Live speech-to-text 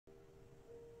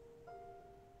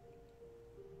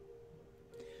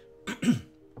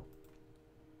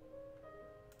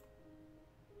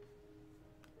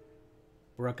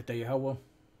Barakatah Yahweh,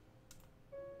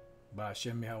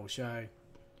 Ba'ashem Yahushai,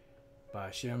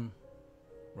 Ba'ashem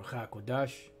Rachak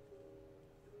Kodash.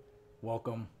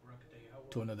 Welcome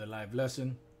to another live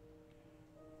lesson.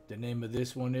 The name of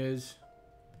this one is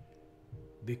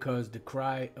Because the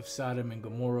Cry of Sodom and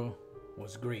Gomorrah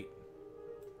Was Great.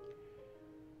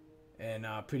 And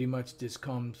pretty much this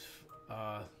comes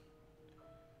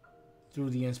through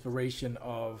the inspiration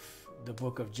of the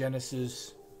book of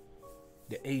Genesis,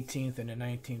 the 18th and the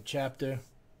 19th chapter.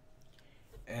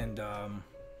 And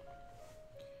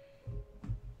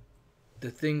the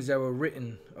things that were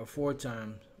written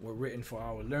aforetime were written for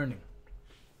our learning.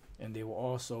 And they were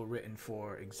also written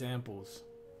for examples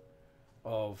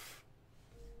of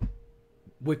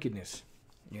wickedness,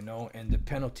 and the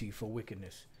penalty for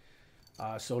wickedness.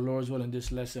 So Lord's willing,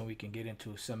 this lesson we can get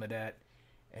into some of that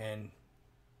and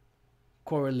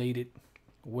correlate it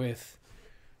with,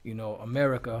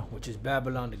 America, which is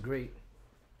Babylon the Great,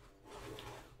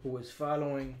 who is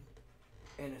following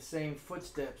in the same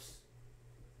footsteps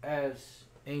as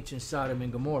ancient Sodom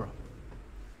and Gomorrah.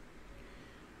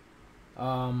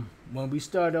 When we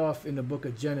start off in the book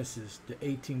of Genesis, the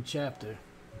 18th chapter,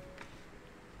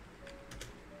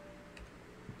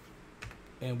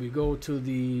 and we go to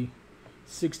the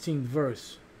 16th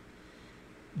verse,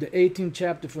 the 18th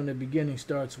chapter from the beginning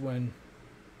starts when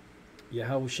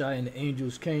Yahushua and the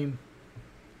angels came.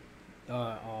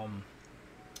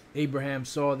 Abraham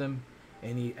saw them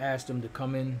and he asked them to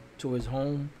come in to his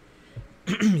home.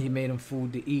 He made them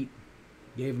food to eat,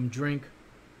 gave them drink,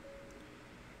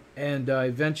 and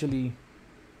eventually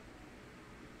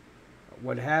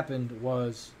what happened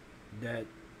was that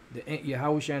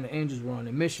Yahushua and the angels were on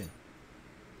a mission.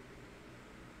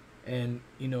 And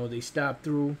they stopped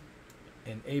through,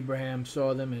 and Abraham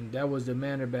saw them, and that was the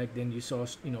manner back then. You saw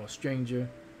a stranger,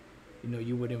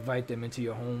 you would invite them into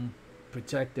your home,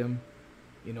 protect them,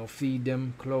 feed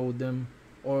them, clothe them,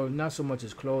 or not so much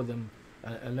as clothe them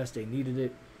unless they needed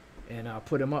it, and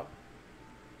put them up.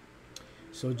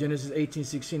 So Genesis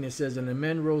 18:16, it says, and the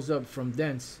men rose up from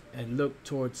thence and looked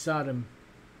toward Sodom,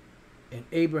 and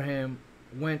Abraham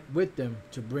went with them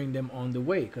to bring them on the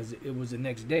way, because it was the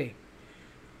next day.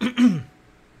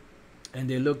 And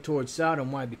they looked towards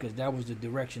Sodom. Why? Because that was the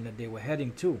direction that they were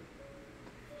heading to.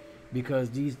 Because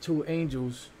these two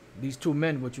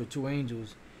men, which were two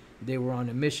angels, they were on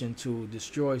a mission to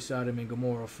destroy Sodom and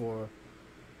Gomorrah for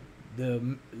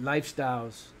the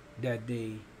lifestyles that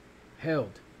they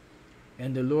held.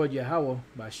 And the Lord Yahweh,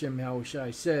 Ba'ashem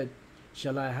Yahushai, said,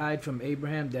 shall I hide from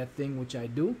Abraham that thing which I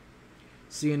do?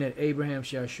 Seeing that Abraham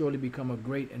shall surely become a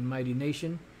great and mighty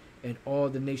nation, and all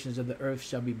the nations of the earth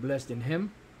shall be blessed in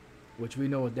him, which we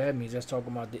know what that means. That's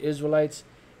talking about the Israelites.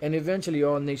 And eventually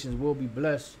all nations will be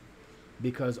blessed,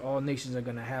 because all nations are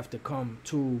going to have to come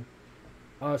to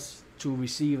us to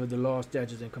receive of the law,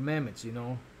 statutes, and commandments.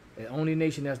 The only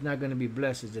nation that's not going to be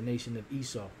blessed is the nation of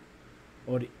Esau,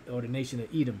 or the nation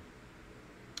of Edom.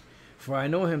 For I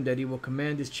know him that he will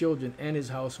command his children and his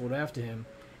household after him,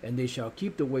 and they shall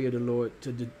keep the way of the Lord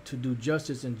to do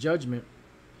justice and judgment,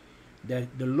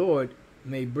 that the Lord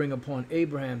may bring upon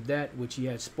Abraham that which he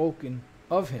had spoken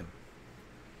of him.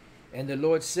 And the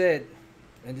Lord said,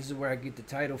 and this is where I get the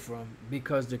title from,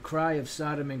 because the cry of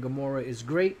Sodom and Gomorrah is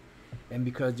great, and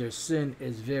because their sin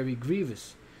is very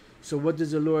grievous. So what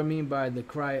does the Lord mean by the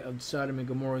cry of Sodom and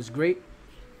Gomorrah is great?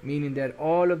 Meaning that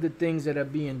all of the things that are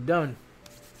being done,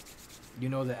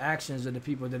 the actions of the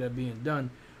people that are being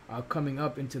done, are coming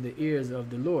up into the ears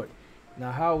of the Lord.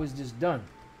 Now, how is this done?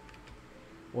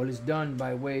 Well, it's done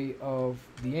by way of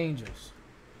the angels.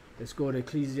 Let's go to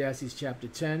Ecclesiastes chapter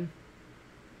 10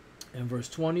 and verse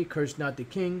 20. Curse not the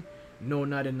king, no,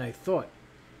 not in thy thought,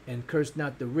 and curse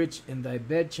not the rich in thy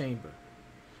bedchamber.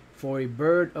 For a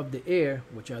bird of the air,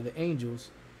 which are the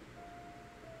angels,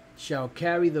 shall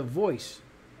carry the voice,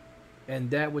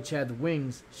 and that which hath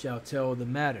wings shall tell the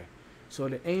matter. So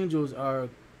the angels are,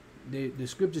 the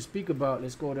scriptures speak about,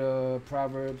 let's go to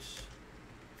Proverbs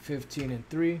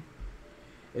 15:3.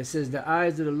 It says, the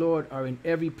eyes of the Lord are in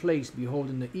every place,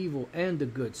 beholding the evil and the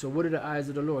good. So what are the eyes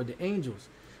of the Lord? The angels.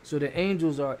 So the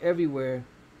angels are everywhere,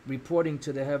 reporting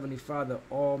to the Heavenly Father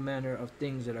all manner of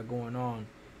things that are going on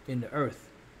in the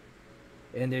earth.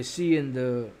 And they're seeing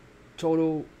the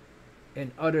total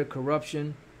and utter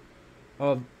corruption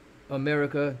of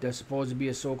America, that's supposed to be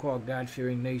a so-called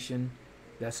God-fearing nation,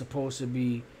 that's supposed to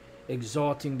be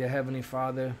exalting the Heavenly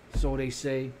Father, so they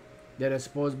say, that are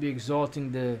supposed to be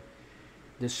exalting the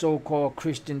so-called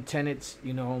Christian tenets,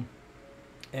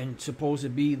 and supposed to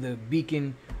be the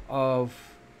beacon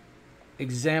of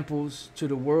examples to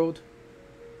the world.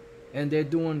 And they're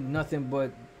doing nothing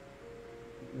but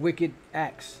wicked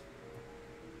acts.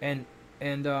 and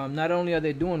not only are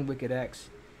they doing wicked acts,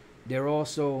 they're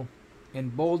also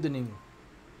emboldening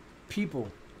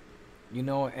people, you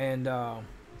know, and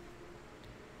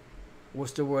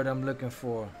what's the word I'm looking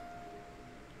for?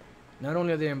 Not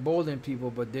only are they emboldening people,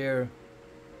 but they're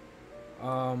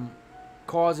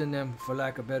causing them, for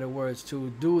lack of better words, to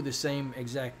do the same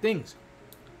exact things.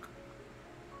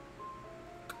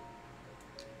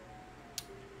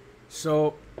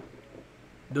 So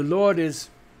the Lord is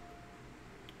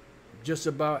just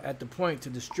about at the point to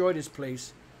destroy this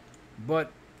place,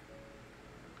 but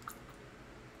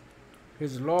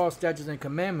his law, statutes, and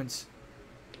commandments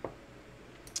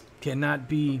cannot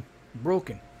be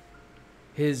broken.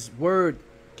 His word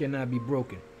cannot be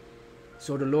broken.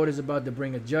 So the Lord is about to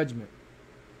bring a judgment,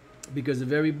 because the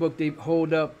very book they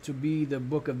hold up to be the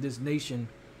book of this nation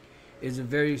is the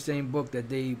very same book that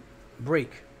they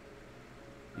break.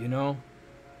 You know,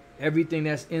 everything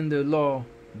that's in the law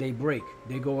they break,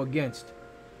 they go against.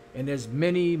 And there's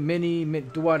many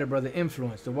the water brother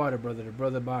influence, the water brother, the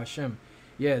brother by Hashem.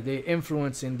 Yeah, they're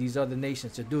influencing these other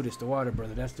nations to do this, the water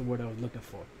brother. That's the word I was looking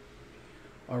for.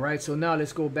 All right, so now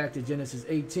let's go back to Genesis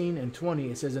 18 and 20.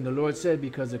 It says, and the Lord said,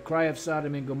 because the cry of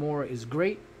Sodom and Gomorrah is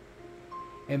great,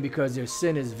 and because their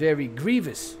sin is very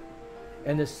grievous.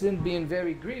 And the sin being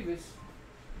very grievous,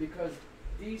 because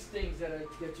these things that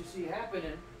you see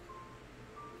happening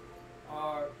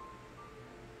are,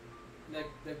 like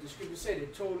the scriptures say, they're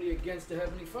totally against the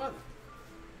Heavenly Father.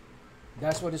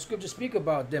 That's what the scriptures speak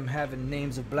about, them having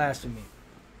names of blasphemy.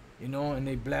 You know, and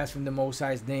they blaspheme the Most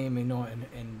High's name, you know,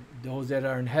 and those that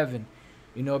are in heaven,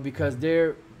 you know, because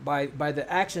they're, by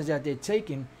the actions that they're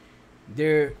taking,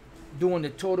 they're doing the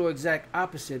total exact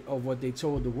opposite of what they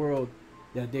told the world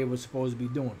that they were supposed to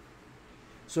be doing.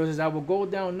 So it says, I will go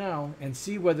down now and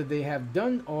see whether they have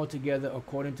done altogether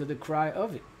according to the cry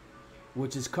of it,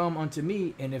 which is come unto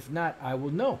me, and if not, I will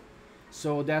know.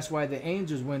 So that's why the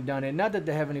angels went down there. Not that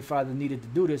the Heavenly Father needed to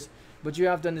do this, but you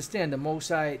have to understand the Most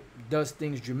High does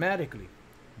things dramatically.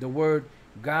 The word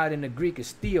God in the Greek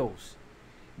is theos.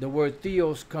 The word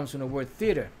theos comes from the word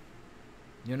theater,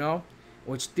 you know,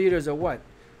 which theaters are what?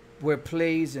 Where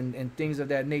plays and things of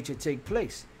that nature take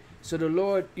place. So the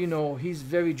Lord, you know, he's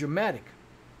very dramatic.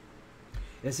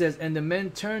 It says, and the men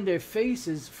turned their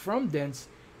faces from thence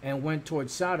and went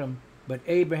toward Sodom, but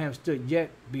Abraham stood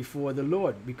yet before the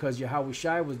Lord, because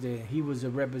Yahushua was there. He was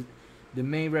the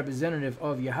main representative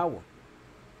of Yahweh.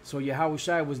 So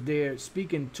Yahushua was there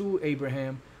speaking to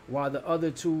Abraham, while the other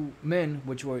two men,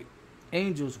 which were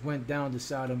angels, went down to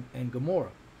Sodom and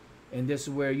Gomorrah. And this is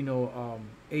where, you know,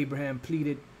 Abraham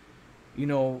pleaded, you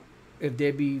know, if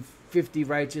there be 50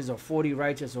 righteous or 40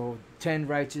 righteous or 10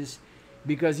 righteous,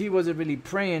 because he wasn't really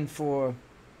praying for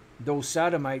those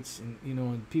Sodomites and, you know,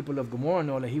 and people of Gomorrah and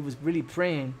all that. He was really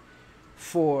praying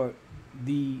for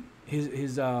he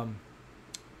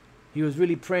was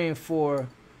really praying for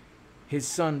his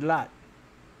son Lot,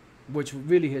 which was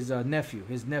really his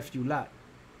nephew Lot,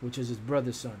 which is his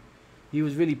brother's son. He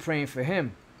was really praying for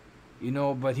him, you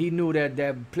know, but he knew that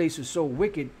that place was so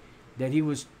wicked that he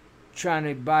was trying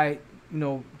to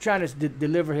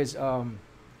deliver his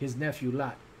nephew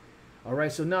Lot. All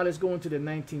right, so now let's go into the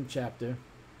 19th chapter.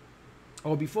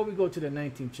 Oh, before we go to the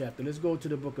 19th chapter, let's go to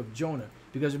the book of Jonah,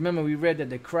 because remember we read that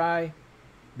the cry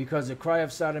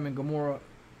of Sodom and Gomorrah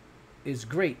is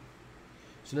great.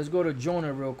 So let's go to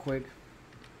Jonah real quick,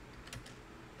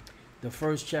 the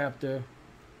first chapter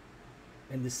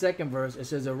and the second verse. It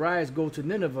says, arise, go to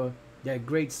Nineveh, that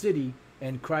great city,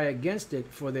 and cry against it,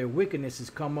 for their wickedness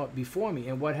has come up before me.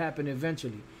 And what happened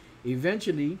eventually?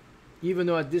 Eventually, even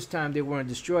though at this time they weren't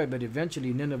destroyed, but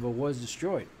eventually Nineveh was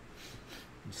destroyed.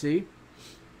 You see?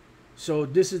 So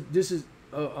this is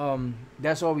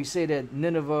that's why we say that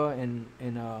Nineveh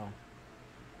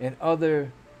and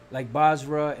other, like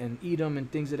Basra and Edom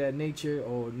and things of that nature,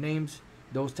 or names,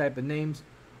 those type of names,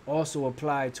 also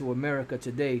apply to America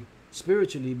today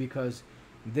spiritually, because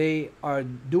they are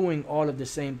doing all of the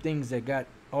same things that got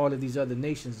all of these other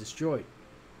nations destroyed.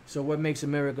 So what makes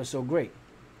America so great?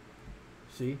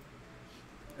 See?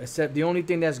 Except the only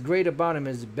thing that's great about them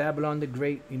is Babylon the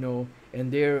Great, you know,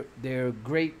 and their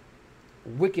great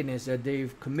wickedness that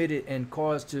they've committed and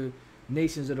caused to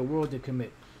nations of the world to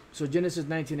commit. So Genesis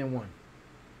 19 and 1.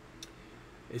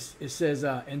 It says,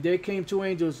 and there came two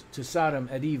angels to Sodom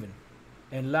at even,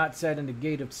 and Lot sat in the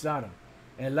gate of Sodom.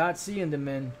 And Lot seeing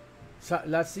them,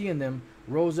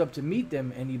 rose up to meet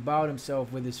them, and he bowed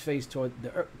himself with his face toward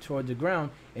the ground.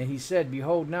 And he said,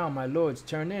 behold, now, my lords,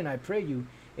 turn in, I pray you,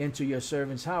 into your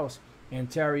servant's house, and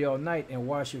tarry all night, and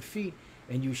wash your feet,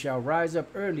 and you shall rise up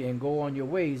early and go on your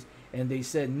ways. And they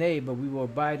said, nay, but we will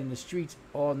abide in the streets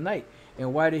all night.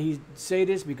 And why did he say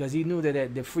this? Because he knew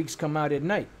that the freaks come out at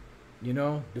night. You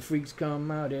know, the freaks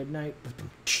come out at night.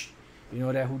 You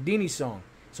know, that Houdini song.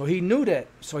 So he knew that.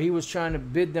 So he was trying to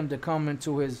bid them to come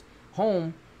into his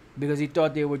home because he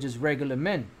thought they were just regular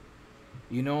men.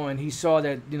 You know, and he saw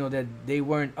that, you know, that they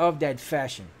weren't of that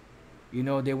fashion. You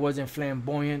know, they wasn't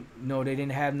flamboyant. No, they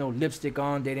didn't have no lipstick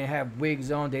on. They didn't have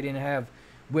wigs on. They didn't have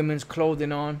women's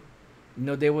clothing on. You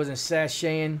know, they wasn't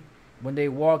sashaying. When they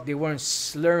walked, they weren't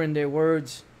slurring their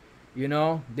words. You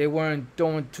know, they weren't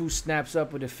throwing two snaps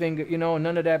up with a finger. You know,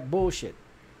 none of that bullshit.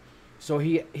 So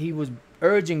he was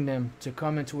urging them to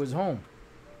come into his home.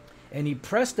 And he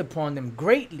pressed upon them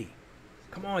greatly.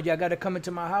 Come on, y'all got to come into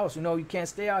my house. You know, you can't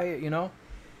stay out here, you know.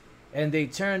 And they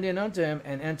turned in unto him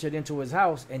and entered into his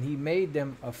house. And he made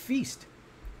them a feast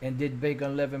and did bake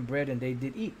unleavened bread, and they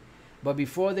did eat. But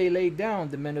before they laid down,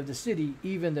 the men of the city,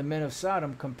 even the men of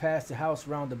Sodom, compassed the house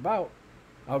around,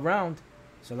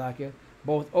 Salakia,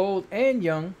 both old and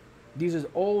young. These are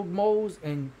old moles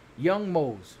and young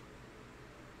moles.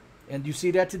 And you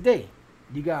see that today.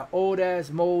 You got old ass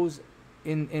moles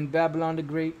in Babylon the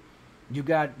Great. You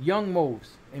got young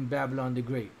moles in Babylon the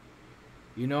Great.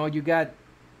 You know, you got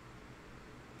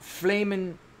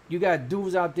flaming, you got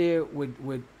dudes out there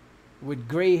with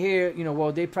gray hair. You know,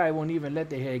 well, they probably won't even let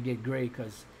their hair get gray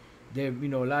because they're, you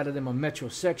know, a lot of them are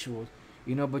metrosexuals.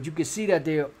 You know, but you can see that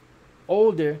they're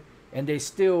older and they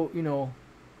still, you know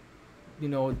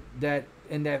that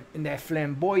in that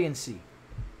flamboyancy,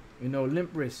 you know,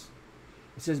 limp wrist.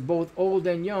 It says both old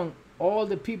and young, all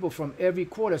the people from every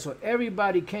quarter. So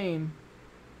everybody came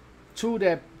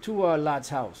to Lot's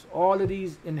house. All of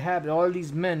these inhabitants, all of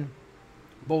these men,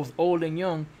 both old and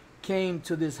young, came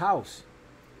to this house.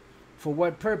 For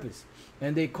what purpose?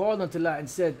 And they called unto Lot and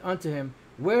said unto him,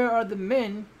 where are the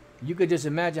men? You could just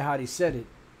imagine how they said it.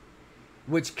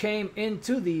 Which came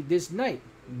into thee this night.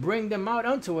 Bring them out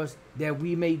unto us, that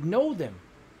we may know them.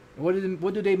 What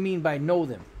do they mean by know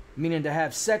them? Meaning to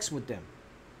have sex with them.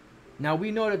 Now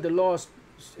we know that the law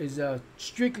is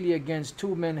strictly against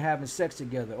two men having sex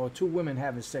together or two women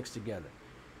having sex together.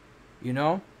 You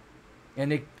know,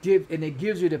 and it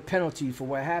gives you the penalty for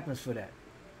what happens for that.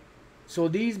 So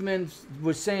these men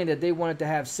were saying that they wanted to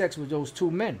have sex with those two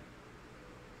men.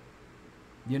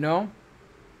 You know,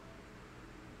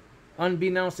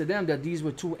 unbeknownst to them that these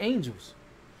were two angels.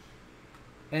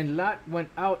 And Lot went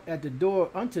out at the door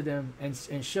unto them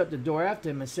and shut the door after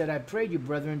him and said, I pray you,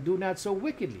 brethren, do not so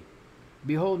wickedly.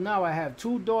 Behold, now I have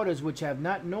two daughters which have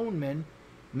not known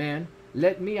man.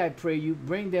 Let me, I pray you,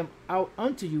 bring them out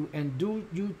unto you, and do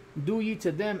ye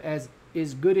to them as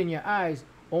is good in your eyes.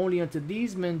 Only unto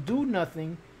these men do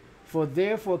nothing, for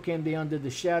therefore came they under the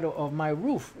shadow of my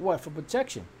roof. What? For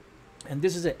protection. And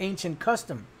this is an ancient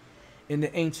custom in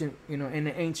the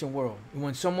ancient world.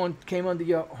 When someone came under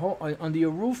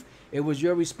your roof, it was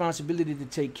your responsibility to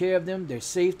take care of them, their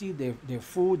safety, their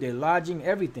food, their lodging,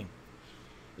 everything.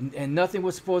 And nothing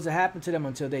was supposed to happen to them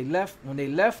until they left. When they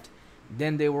left,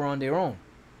 then they were on their own.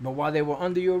 But while they were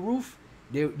under your roof,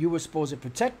 you were supposed to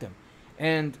protect them.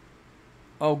 And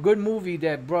a good movie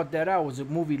that brought that out was the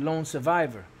movie Lone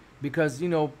Survivor. Because, you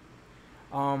know,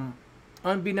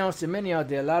 unbeknownst to many out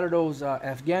there, a lot of those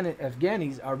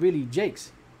Afghanis are really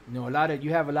Jakes. You know,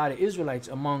 you have a lot of Israelites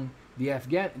among the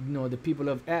the people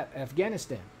of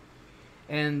Afghanistan.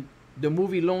 And the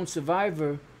movie Lone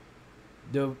Survivor,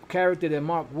 the character that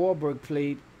Mark Wahlberg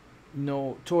played, you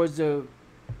know, towards the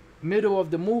middle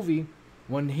of the movie,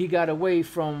 when he got away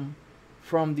from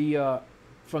the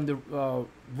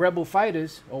rebel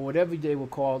fighters or whatever they were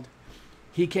called,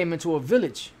 he came into a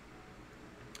village.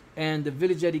 And the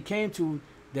village that he came to,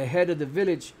 the head of the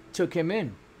village took him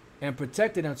in and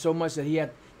protected him so much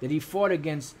that he fought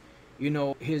against, you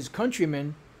know, his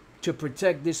countrymen to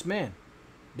protect this man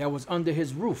that was under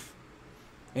his roof.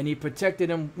 And he protected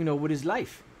him, you know, with his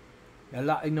life. A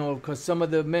lot, you know, because some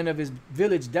of the men of his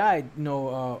village died, you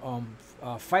know,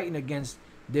 fighting against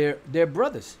their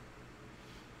brothers.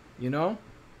 You know,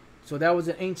 so that was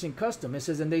an ancient custom. It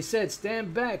says, and they said,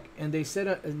 stand back. And they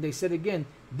said again,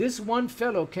 this one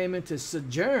fellow came into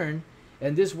sojourn,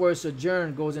 and this word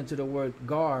sojourn goes into the word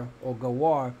gar or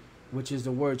gawar, which is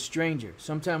the word stranger.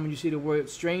 Sometimes when you see the word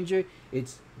stranger,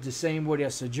 it's the same word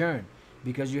as sojourn,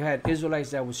 because you had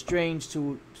Israelites that were strange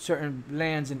to certain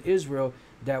lands in Israel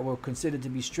that were considered to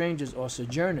be strangers or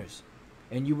sojourners,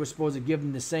 and you were supposed to give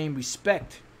them the same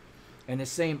respect and the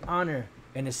same honor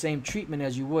and the same treatment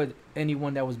as you would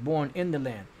anyone that was born in the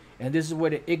land. And this is where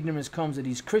the ignorance comes of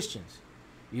these Christians,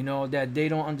 you know, that they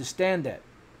don't understand that.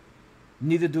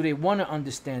 Neither do they want to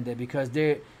understand that, because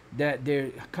their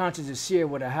conscience is seared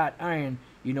with a hot iron,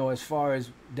 you know, as far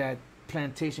as that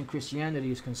plantation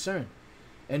Christianity is concerned.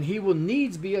 and he will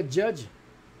needs be a judge.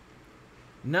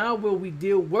 Now will we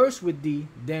deal worse with thee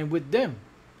than with them.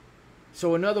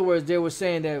 So in other words, they were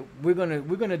saying that we're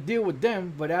gonna deal with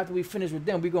them, but after we finish with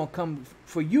them, we're gonna come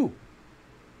for you.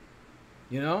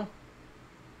 You know,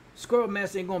 Squirrel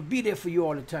Master ain't gonna be there for you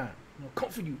all the time. You know, come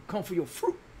for you, come for your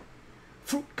fruit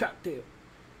cocktail.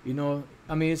 You know,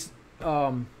 I mean, it's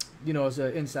you know, it's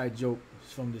an inside joke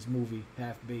from this movie,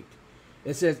 Half Baked.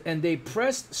 It says, and they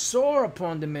pressed sore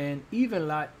upon the man, even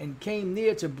Lot, and came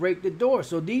near to break the door.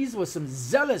 So these were some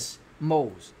zealous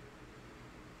moles.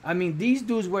 I mean, these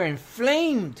dudes were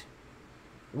inflamed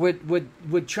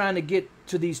with trying to get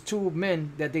to these two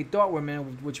men that they thought were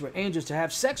men, which were angels, to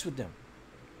have sex with them.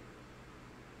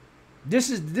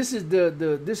 This is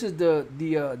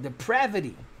the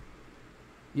depravity,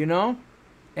 you know,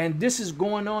 and this is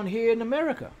going on here in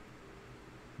America.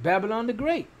 Babylon the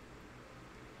Great.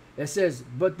 It says,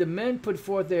 but the men put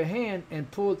forth their hand and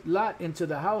pulled Lot into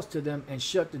the house to them and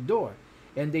shut the door.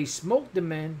 And they smote the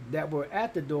men that were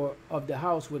at the door of the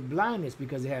house with blindness,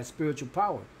 because they had spiritual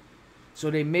power.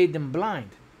 So they made them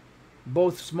blind,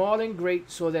 both small and great,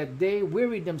 so that they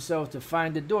wearied themselves to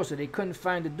find the door. So they couldn't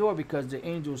find the door because the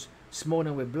angels smote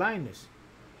them with blindness.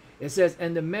 It says,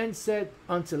 and the men said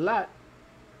unto Lot,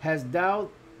 hast thou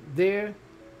there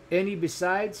any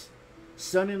besides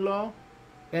son-in-law,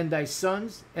 and thy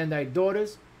sons and thy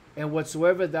daughters, and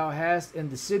whatsoever thou hast in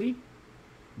the city?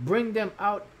 Bring them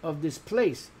out of this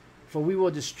place, for we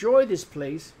will destroy this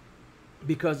place,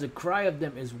 because the cry of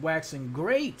them is waxing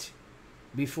great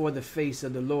before the face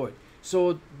of the Lord.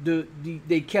 So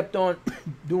they kept on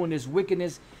doing this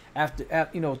wickedness after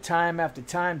you know, time after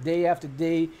time, day after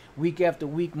day, week after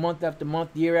week, month after month,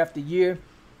 year after year,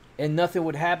 and nothing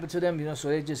would happen to them. You know, so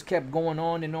they just kept going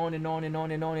on and on and on and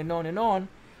on and on and on and on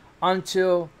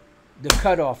until the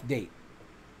cutoff date.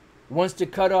 Once the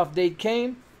cutoff date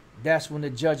came, that's when the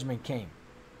judgment came.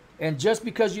 And just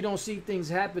because you don't see things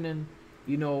happening,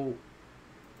 you know,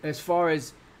 as far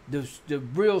as the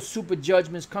real super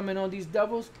judgments coming on these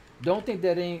devils, don't think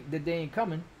that they ain't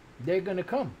coming. They're gonna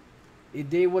come.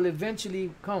 They will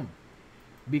eventually come,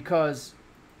 because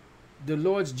the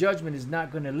Lord's judgment is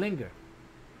not gonna linger.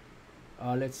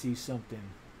 Let's see something.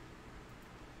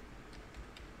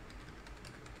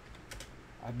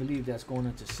 I believe that's going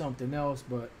into something else,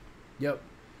 but yep.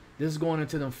 This is going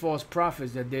into them false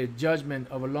prophets, that their judgment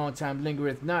of a long time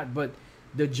lingereth not. But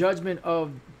the judgment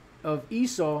of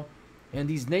Esau and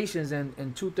these nations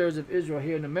and 2/3 of Israel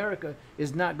here in America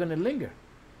is not going to linger.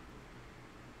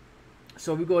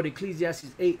 So we go to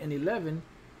Ecclesiastes 8 and 11.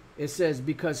 It says,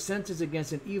 because sentence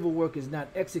against an evil work is not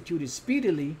executed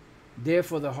speedily,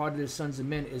 therefore the heart of the sons of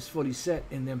men is fully set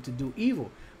in them to do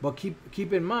evil. But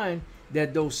keep in mind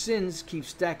that those sins keep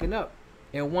stacking up.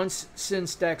 And once sin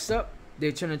stacks up,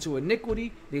 they turn into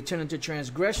iniquity, they turn into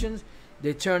transgressions,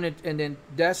 they turn it, and then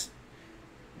that's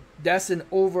an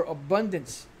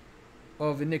overabundance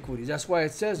of iniquities. That's why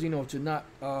it says, you know, to not,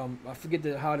 I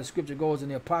forget how the scripture goes in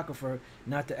the Apocrypha,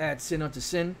 not to add sin unto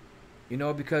sin, you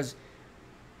know, because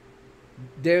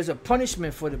there's a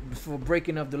punishment for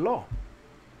breaking of the law.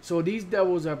 So these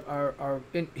devils are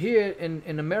here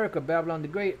in America, Babylon the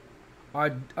Great,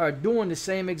 are doing the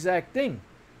same exact thing.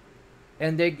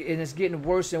 And it's getting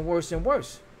worse and worse and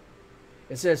worse.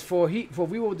 It says, for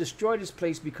we will destroy this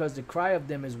place, because the cry of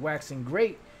them is waxing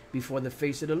great before the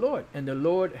face of the Lord. And the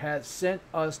Lord has sent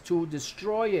us to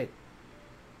destroy it.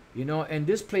 You know, and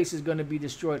this place is going to be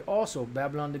destroyed also,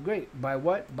 Babylon the Great. By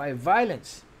what? By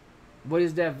violence. What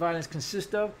does that violence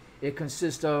consist of? It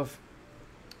consists of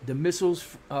the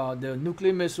missiles, the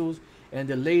nuclear missiles, and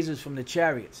the lasers from the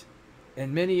chariots,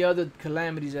 and many other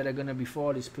calamities that are going to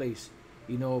befall this place,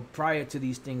 you know, prior to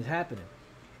these things happening.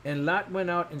 And Lot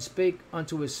went out and spake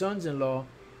unto his sons-in-law,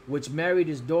 which married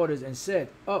his daughters, and said,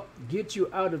 up, get you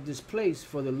out of this place,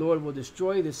 for the Lord will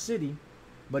destroy the city.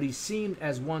 But he seemed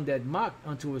as one that mocked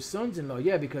unto his sons-in-law.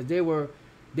 Yeah, because they were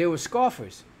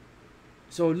scoffers.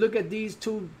 So look at these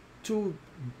two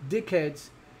dickheads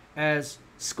as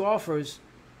scoffers,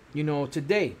 you know,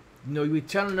 today. You know, you're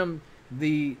telling them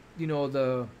the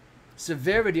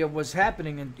severity of what's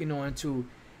happening, and you know,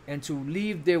 and to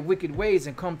leave their wicked ways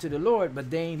and come to the Lord,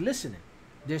 but they ain't listening.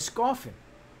 They're scoffing.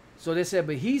 So they said,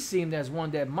 but he seemed as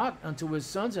one that mocked unto his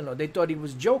sons-in-law. They thought he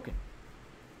was joking.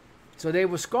 So they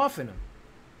were scoffing him.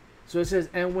 So it says,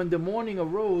 and when the morning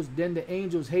arose, then the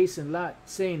angels hastened Lot,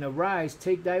 saying, arise,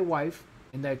 take thy wife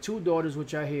and thy two daughters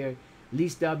which are here,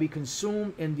 lest thou be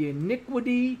consumed in the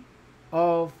iniquity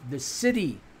of the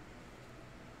city.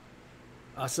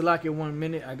 Salakia, 1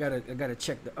 minute. I gotta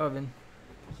check the oven.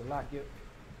 Salakia.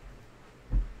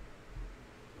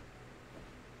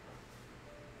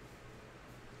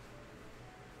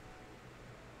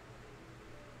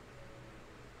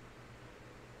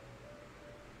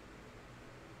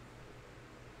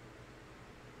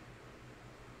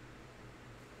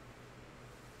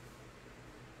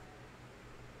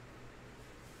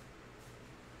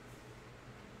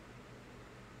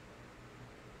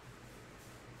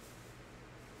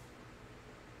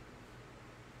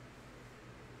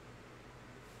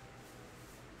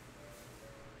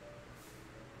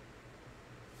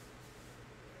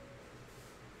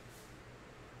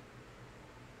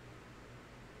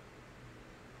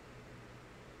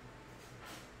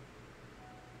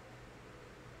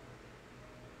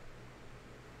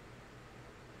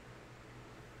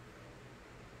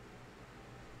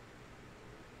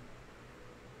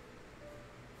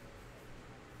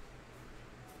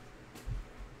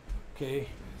 Okay,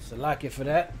 so lock it for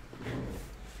that.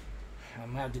 I'm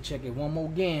gonna have to check it one more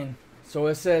again. So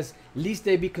it says, "Lest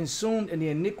they be consumed in the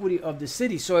iniquity of the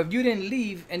city." So if you didn't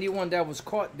leave, anyone that was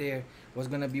caught there was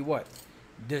gonna be what?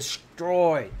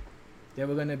 Destroyed. They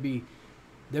were gonna be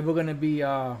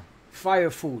fire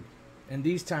food, and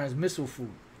these times missile food.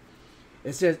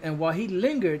 It says, and while he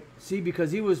lingered, see,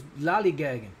 because he was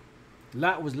lollygagging,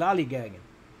 Lot was lollygagging,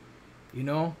 you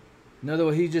know. In other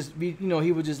words,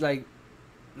 he was just like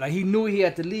he knew he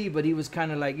had to leave, but he was kind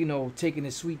of like, taking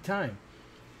his sweet time.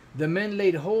 The men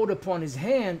laid hold upon his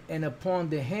hand, and upon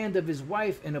the hand of his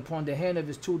wife, and upon the hand of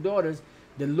his 2 daughters,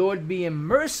 the Lord being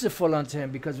merciful unto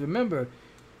him. Because remember,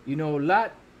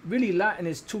 Lot and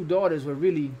his 2 daughters were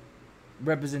really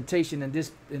representation in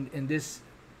this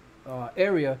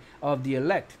area of the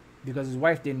elect, because his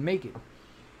wife didn't make it.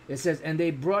 It says, and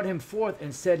they brought him forth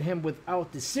and set him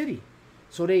without the city.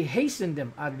 So they hastened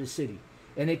them out of the city.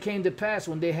 And it came to pass,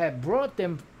 when they had brought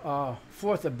them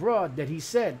forth abroad, that he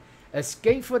said,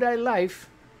 escape for thy life,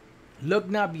 look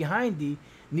not behind thee,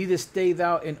 neither stay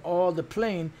thou in all the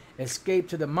plain, escape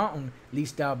to the mountain,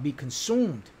 lest thou be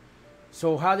consumed.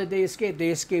 So how did they escape?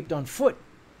 They escaped on foot.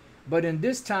 But in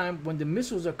this time, when the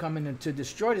missiles are coming in to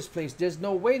destroy this place, there's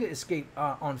no way to escape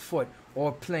on foot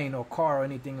or plane or car or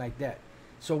anything like that.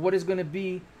 So what is going to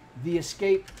be the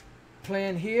escape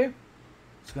plan here?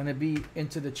 It's going to be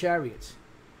into the chariots.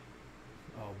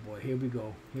 Oh boy, here we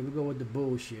go. Here we go with the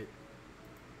bullshit.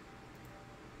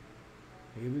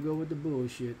 Here we go with the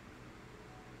bullshit.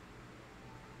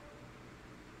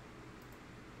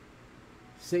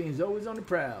 Satan's always on the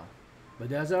prowl, but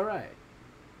that's all right.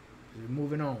 We're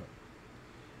moving on.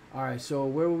 All right, so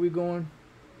where were we going?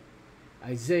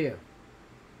 Isaiah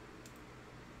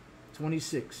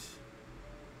 26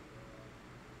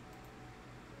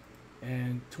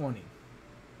 and 20.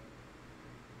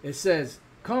 It says,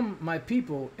 come, my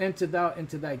people, enter thou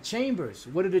into thy chambers.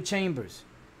 What are the chambers?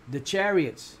 The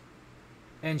chariots.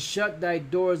 And shut thy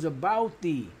doors about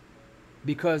thee.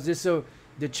 Because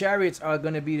the chariots are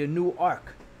going to be the new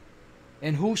ark.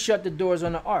 And who shut the doors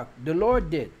on the ark? The Lord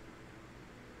did.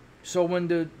 So when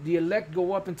the elect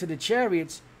go up into the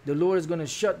chariots, the Lord is going to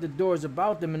shut the doors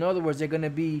about them. In other words, they're going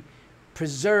to be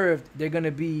preserved. They're going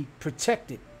to be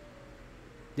protected.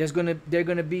 They're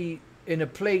going to be in a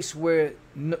place where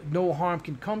no harm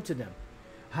can come to them.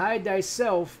 Hide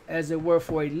thyself, as it were,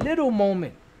 for a little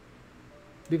moment,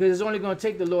 because it's only going to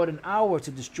take the Lord an hour to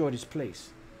destroy this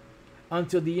place,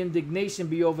 until the indignation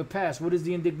be overpassed. What is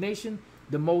the indignation?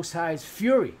 The Most High's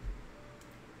fury,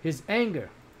 his anger.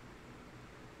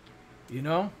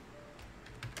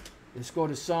 Let's go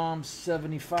to Psalm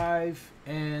 75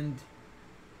 and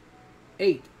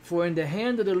 8. For in the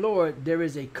hand of the Lord there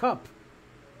is a cup,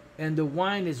 and the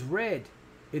wine is red,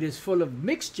 it is full of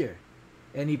mixture,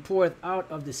 and he poureth out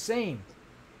of the same.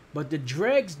 But the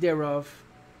dregs thereof,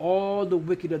 all the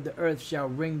wicked of the earth shall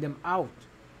wring them out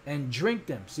and drink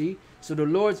them. See? So the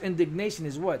Lord's indignation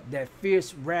is what? That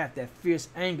fierce wrath, that fierce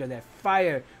anger, that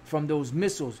fire from those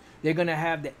missiles. They're going to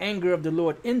have the anger of the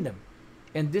Lord in them.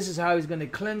 And this is how he's going to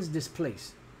cleanse this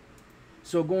place.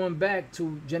 So going back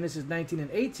to Genesis 19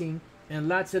 and 18, and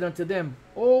Lot said unto them,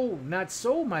 oh, not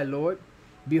so, my Lord.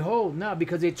 Behold, now,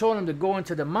 because they told him to go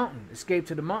into the mountain, escape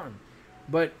to the mountain.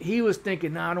 But he was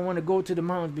thinking, I don't want to go to the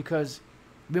mountains because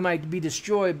we might be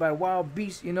destroyed by wild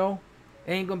beasts, Ain't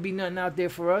going to be nothing out there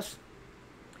for us.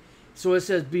 So it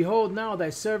says, behold, now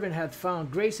thy servant hath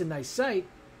found grace in thy sight,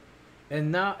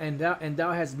 and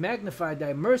thou hast magnified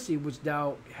thy mercy which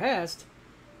thou hast.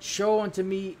 Show unto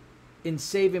me in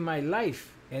saving my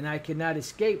life, and I cannot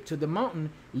escape to the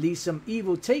mountain, lest some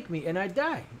evil take me and I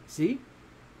die. See?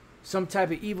 Some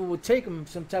type of evil will take him,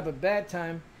 some type of bad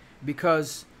time,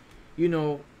 because, he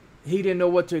didn't know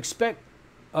what to expect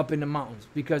up in the mountains,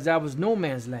 because that was no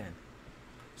man's land.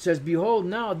 It says, behold,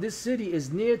 now this city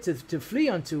is near to flee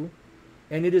unto,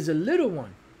 and it is a little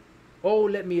one. Oh,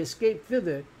 let me escape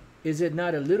thither. Is it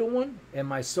not a little one? And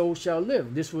my soul shall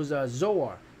live. This was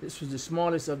Zoar. This was the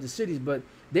smallest of the cities, but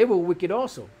they were wicked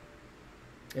also.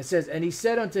 It says, and he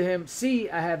said unto him, see,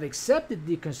 I have accepted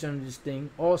thee concerning this thing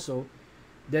also,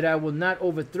 that I will not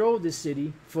overthrow this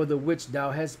city for the which thou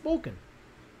hast spoken.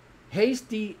 Haste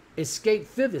thee, escape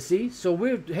thither. See, so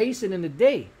we're hastening the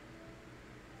day.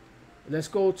 Let's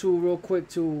go to real quick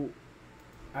to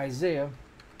Isaiah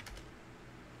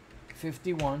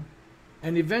 51.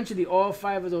 And eventually all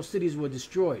 5 of those cities were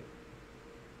destroyed.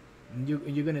 And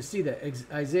you're going to see that.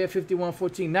 Isaiah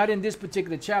 51:14. Not in this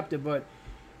particular chapter, but,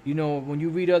 when you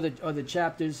read other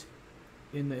chapters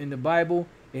in the Bible,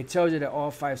 it tells you that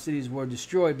all 5 cities were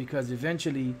destroyed, because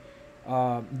eventually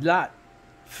Lot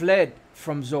fled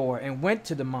from Zoar and went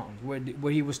to the mountains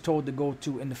where he was told to go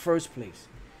to in the first place.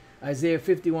 Isaiah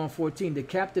 51:14, the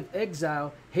captive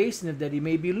exile hasteneth that he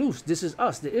may be loosed. This is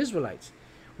us, the Israelites.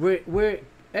 We're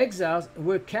exiles,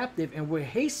 we're captive, and we're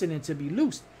hastening to be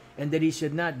loosed, and that he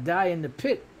should not die in the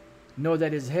pit, nor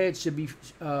that his head should be,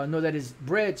 nor that his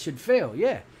bread should fail.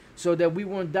 Yeah, so that we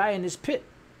won't die in this pit,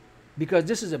 because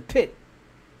this is a pit,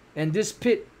 and this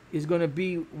pit is going to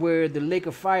be where the lake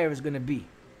of fire is going to be.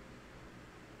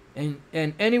 And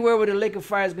anywhere where the lake of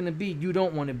fire is going to be, you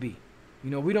don't want to be. You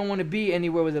know, we don't want to be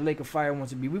anywhere where the lake of fire wants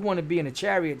to be. We want to be in the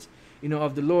chariots, you know,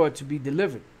 of the Lord to be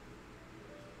delivered.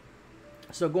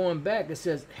 So going back, it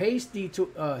says, haste thee,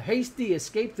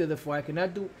 escape thither, for I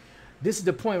cannot do. This is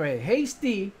the point right here. Haste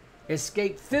thee,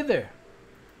 escape thither,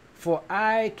 for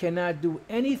I cannot do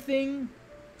anything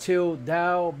till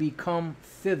thou become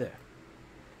thither.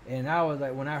 And I was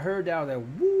like, when I heard that, I was like,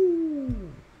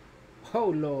 woo, oh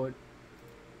Lord.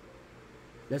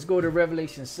 Let's go to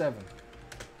Revelation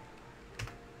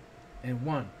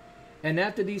 7:1. And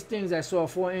after these things I saw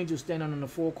 4 angels standing on the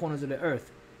 4 corners of the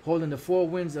earth, holding the 4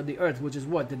 winds of the earth, which is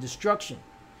what? The destruction.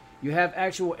 You have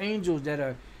actual angels that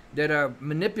are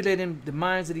manipulating the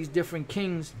minds of these different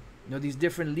kings, you know, these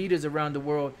different leaders around the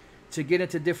world, to get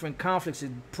into different conflicts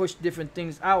and push different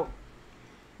things out,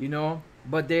 you know,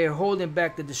 but they're holding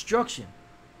back the destruction.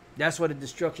 That's why the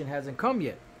destruction hasn't come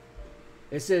yet.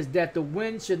 It says that the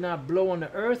wind should not blow on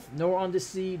the earth, nor on the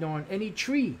sea, nor on any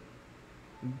tree,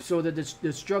 so that the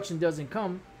destruction doesn't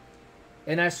come.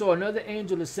 And I saw another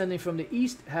angel ascending from the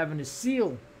east, having the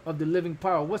seal of the living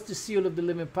power. What's the seal of the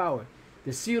living power?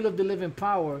 The seal of the living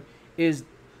power is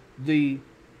the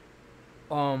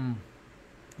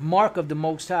mark of the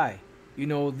Most High. You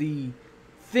know, the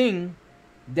thing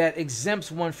that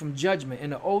exempts one from judgment.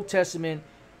 In the Old Testament,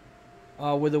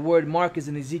 where the word mark is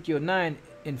in Ezekiel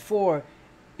 9:4,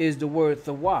 is the word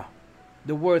thawah.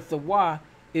 The word thawah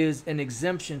is an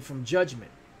exemption from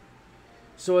judgment.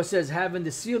 So it says, having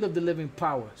the seal of the living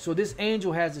power. So this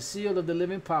angel has the seal of the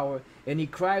living power, and he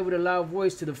cried with a loud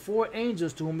voice to the 4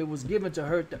 angels to whom it was given to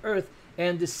hurt the earth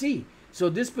and the sea. So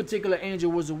this particular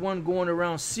angel was the one going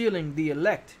around sealing the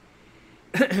elect.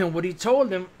 And what he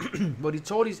told them, what he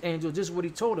told these angels, this is what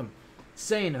he told them,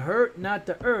 saying, hurt not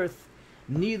the earth,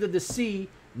 neither the sea,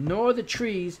 nor the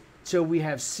trees, till we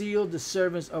have sealed the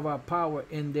servants of our power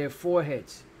in their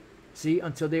foreheads. See,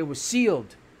 until they were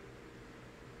sealed,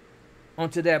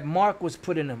 until that mark was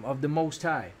put in them of the Most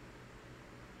High.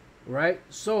 Right?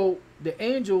 So the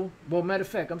angel, well, matter of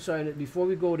fact, I'm sorry, before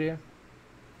we go there,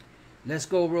 let's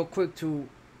go real quick to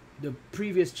the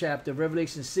previous chapter,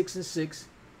 Revelation 6:6.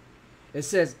 It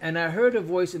says, and I heard a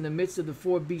voice in the midst of the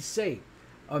 4 beasts say,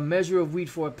 a measure of wheat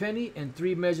for a penny, and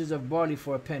 3 measures of barley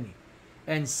for a penny.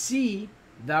 And see,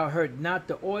 thou hurt not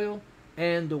the oil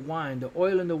and the wine. The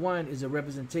oil and the wine is a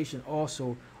representation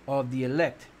also of the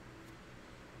elect.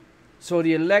 So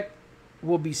the elect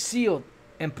will be sealed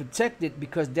and protected,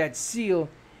 because that seal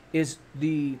is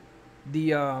the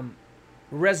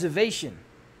reservation.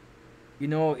 You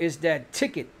know, it's that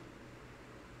ticket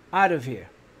out of here.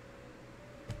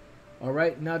 All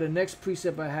right, now the next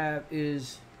precept I have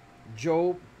is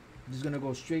Job. I'm just going to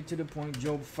go straight to the point.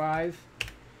 Job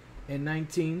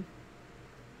 5:19.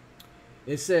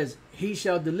 It says, he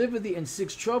shall deliver thee in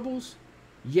 6 troubles,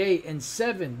 yea, in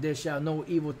 7 there shall no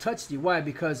evil touch thee. Why?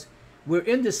 Because we're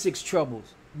in the 6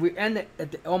 troubles. We're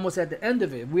almost at the end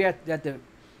of it. We're at the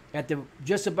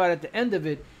just about at the end of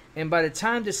it. And by the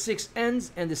time the 6th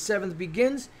ends and the 7th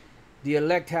begins, the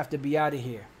elect have to be out of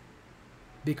here,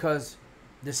 because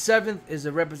the 7th is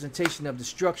a representation of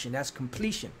destruction. That's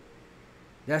completion.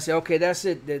 That's it. Okay, that's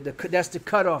it. That's the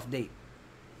cutoff date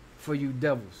for you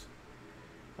devils.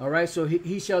 All right, so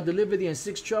he shall deliver thee in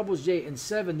 6 troubles, yea, in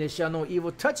 7 there shall no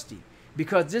evil touch thee,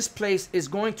 because this place is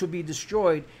going to be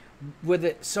destroyed,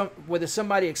 whether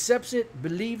somebody accepts it,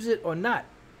 believes it, or not.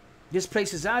 This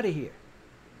place is out of here.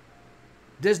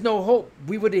 There's no hope.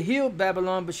 We would have healed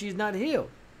Babylon, but she's not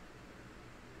healed.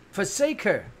 Forsake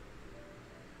her,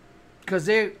 because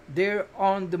they're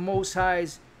on the Most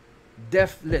High's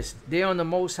death list. They're on the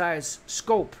Most High's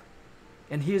scope,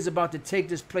 and he is about to take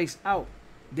this place out.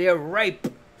 They're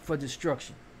ripe for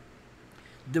destruction.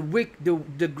 The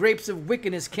grapes of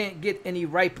wickedness can't get any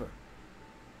riper.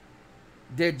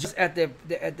 They're just at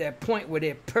that point where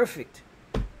they're perfect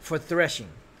for threshing.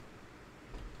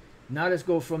 Now let's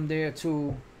go from there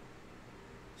to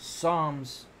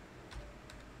Psalms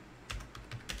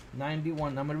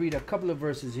 91. I'm going to read a couple of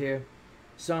verses here.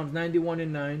 Psalms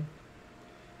 91:9.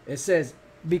 It says,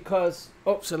 because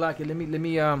Salaki,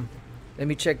 let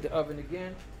me check the oven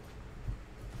again.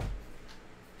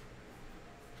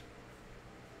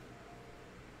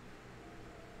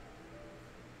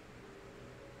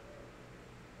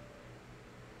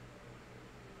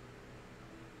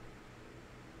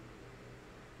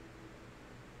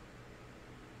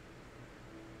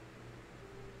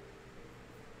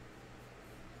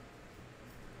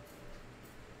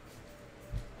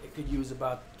 could use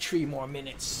about 3 more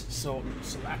minutes. So,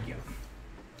 Salakia.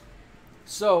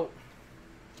 So,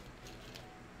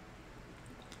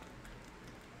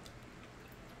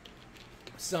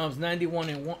 Psalms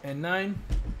 91 and 9.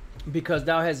 Because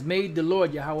thou hast made the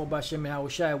Lord Yahweh Bashem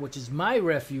Yahushai, which is my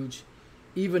refuge,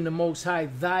 even the Most High,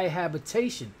 thy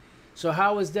habitation. So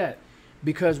how is that?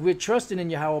 Because we're trusting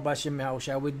in Yahweh Bashem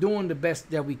Yahushai. We're doing the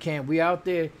best that we can. We're out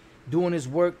there doing his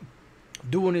work,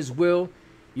 doing his will,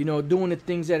 you know, doing the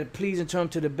things that are pleasing to him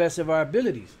to the best of our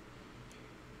abilities.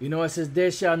 You know, it says, there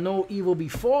shall no evil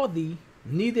befall thee,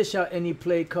 neither shall any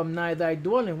plague come nigh thy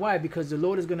dwelling. Why? Because the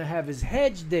Lord is going to have his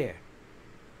hedge there.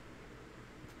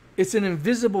 It's an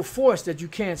invisible force that you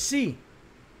can't see,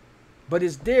 but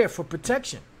it's there for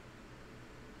protection.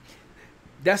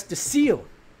 That's the seal,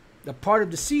 the part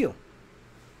of the seal.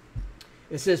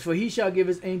 It says, for he shall give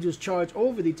his angels charge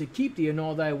over thee to keep thee in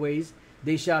all thy ways.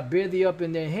 They shall bear thee up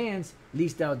in their hands,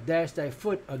 lest thou dash thy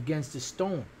foot against a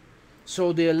stone.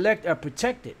 So the elect are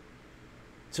protected.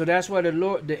 So that's why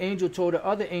the angel told the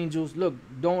other angels, look,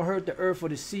 don't hurt the earth or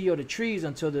the sea or the trees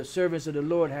until the servants of the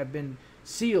Lord have been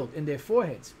sealed in their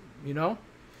foreheads. You know?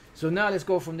 So now let's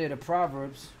go from there to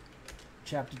Proverbs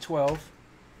chapter 12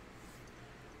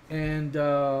 and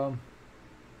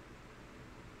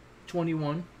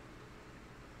 21.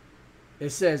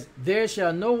 It says, there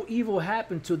shall no evil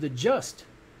happen to the just,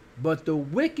 but the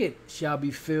wicked shall be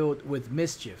filled with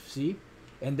mischief. See?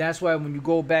 And that's why when you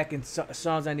go back in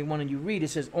Psalms 91 and you read, it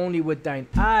says, only with thine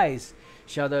eyes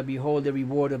shall thou behold the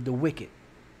reward of the wicked.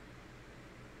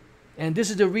 And this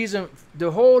is the reason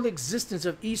the whole existence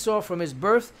of Esau from his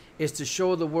birth is to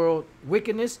show the world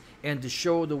wickedness and to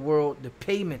show the world the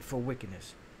payment for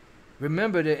wickedness.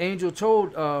 Remember, the angel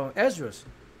told Ezra,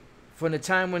 from the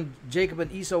time when Jacob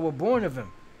and Esau were born of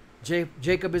him,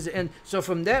 Jacob is the end. So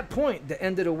from that point, the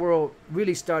end of the world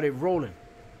really started rolling.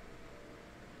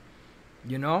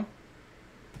 You know,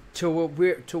 to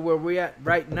where we're at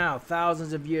right now,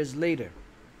 thousands of years later.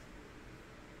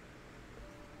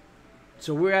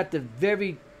 So we're at the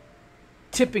very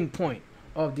tipping point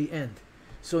of the end.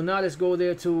 So now let's go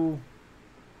there to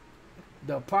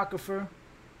the Apocrypha,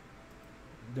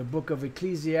 the book of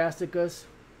Ecclesiasticus.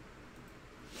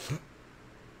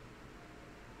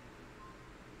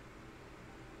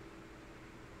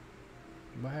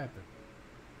 What happened?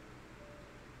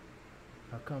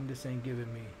 How come this ain't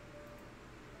giving me?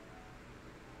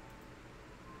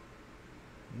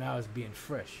 Now it's being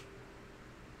fresh.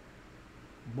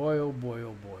 Boy, oh boy,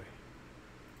 oh boy.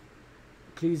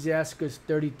 Ecclesiasticus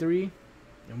 33.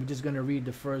 And we're just going to read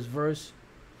the first verse.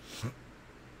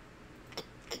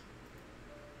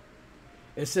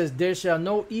 It says, there shall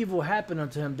no evil happen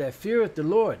unto him that feareth the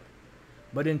Lord,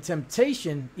 but in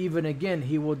temptation, even again,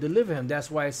 he will deliver him. That's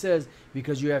why it says,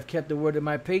 because you have kept the word of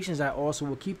my patience, I also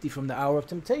will keep thee from the hour of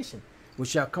temptation, which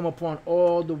shall come upon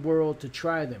all the world to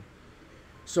try them.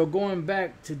 So going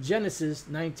back to Genesis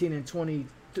 19 and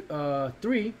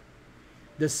 23,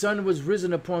 the sun was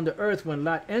risen upon the earth when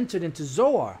Lot entered into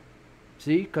Zoar.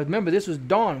 See, because remember, this was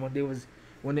dawn when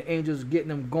the angels were getting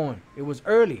them going. It was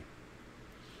early.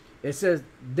 It says,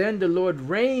 then the Lord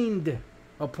rained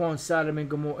upon Sodom and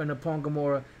Gomorrah, and upon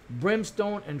Gomorrah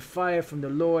brimstone and fire from the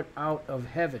Lord out of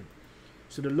heaven.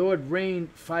 So the Lord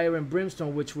rained fire and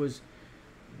brimstone, which was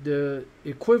the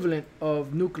equivalent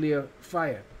of nuclear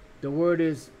fire. The word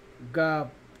is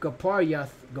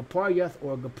Gaparyath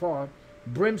or Gapar,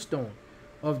 brimstone,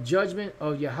 of judgment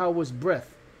of Yahweh's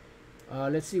breath.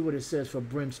 Let's see what it says for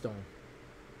brimstone.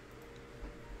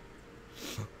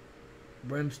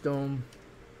 Brimstone.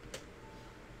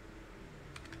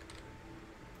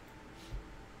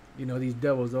 You know, these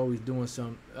devils always doing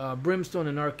something. Brimstone,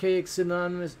 an archaic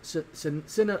synonymous,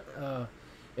 an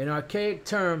archaic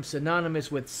term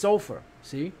synonymous with sulfur.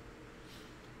 See,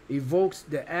 evokes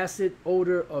the acid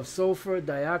odor of sulfur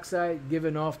dioxide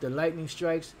given off the lightning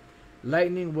strikes.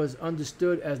 Lightning was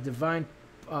understood as divine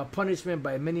punishment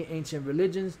by many ancient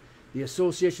religions. The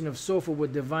association of sulfur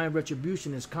with divine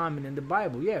retribution is common in the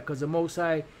Bible. Yeah, because the Most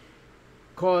High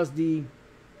caused the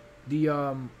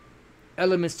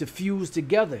elements to fuse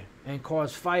together and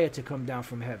cause fire to come down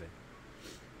from heaven.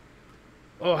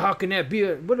 Oh, how can that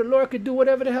be? But the Lord could do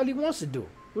whatever the hell he wants to do.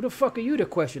 Who the fuck are you to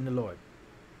question the Lord?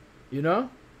 You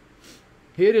know?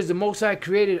 Here it is, the Most High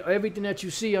created everything that you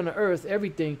see on the earth,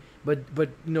 everything. But you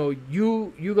know,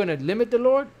 you're going to limit the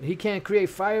Lord? He can't create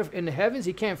fire in the heavens?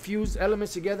 He can't fuse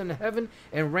elements together in the heaven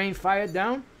and rain fire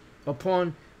down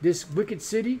upon this wicked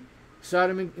city,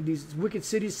 Sodom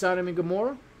and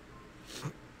Gomorrah?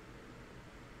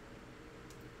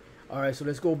 All right, so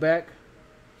let's go back.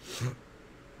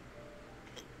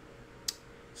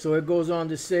 So it goes on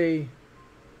to say,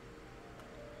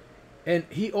 And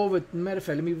he over, matter of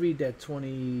fact, let me read that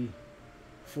 24th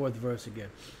verse again.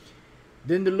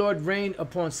 Then the Lord rained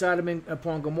upon Sodom and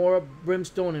upon Gomorrah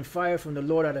brimstone and fire from the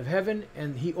Lord out of heaven,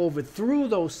 and he overthrew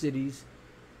those cities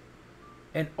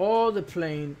and all the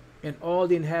plain and all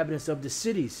the inhabitants of the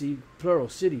cities, see, plural,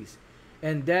 cities,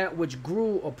 and that which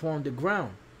grew upon the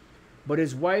ground. But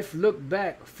his wife looked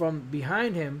back from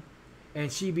behind him,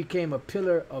 and she became a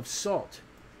pillar of salt.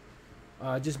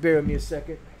 Just bear with me a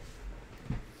second.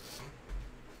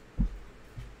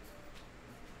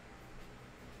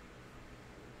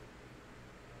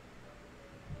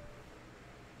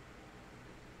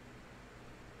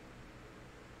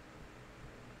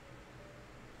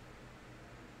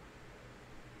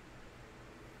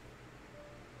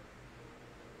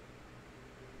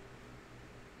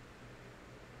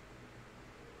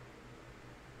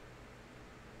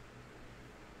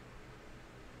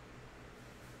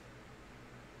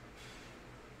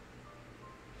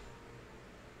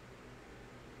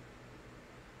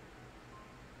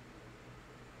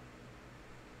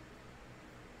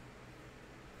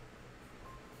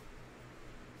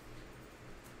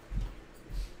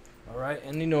 All right,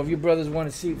 and you know, if you brothers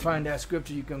want to find that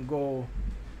scripture, you can go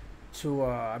to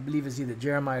I believe it's either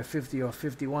Jeremiah 50 or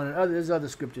 51, and there's other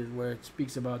scriptures where it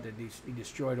speaks about that he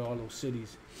destroyed all those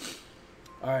cities.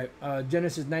 All right,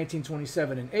 Genesis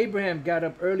 19:27, and Abraham got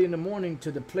up early in the morning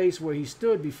to the place where he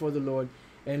stood before the Lord,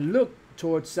 and looked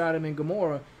toward Sodom and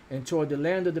Gomorrah, and toward the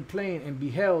land of the plain, and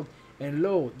beheld, and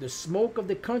lo, the smoke of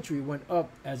the country went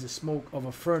up as the smoke of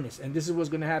a furnace. And this is what's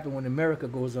going to happen when America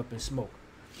goes up in smoke.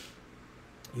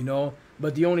 You know,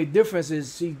 but the only difference is,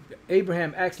 see,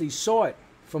 Abraham actually saw it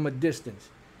from a distance.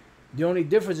 The only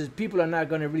difference is people are not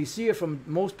going to really see it from,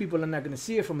 most people are not going to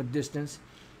see it from a distance,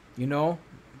 you know.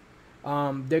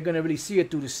 They're going to really see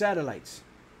it through the satellites.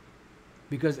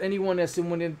 Because anyone that's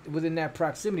within that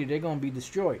proximity, they're going to be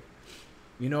destroyed.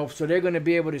 You know, so they're going to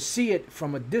be able to see it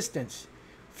from a distance,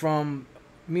 through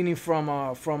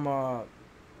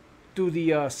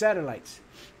the satellites,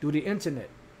 through the internet.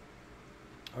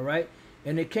 All right.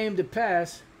 And it came to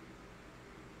pass,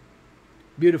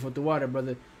 beautiful, the water,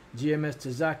 brother, GMS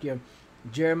Tazakia,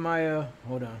 Jeremiah,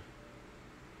 hold on.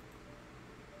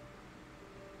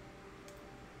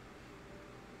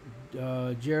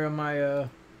 Jeremiah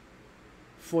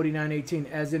 49:18,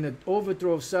 as in the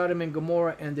overthrow of Sodom and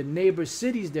Gomorrah and the neighbor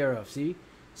cities thereof, see,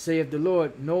 saith the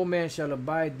Lord, no man shall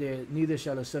abide there, neither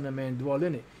shall a son of man dwell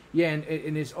in it. Yeah,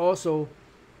 and it's also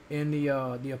in the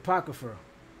Apocrypha.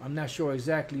 I'm not sure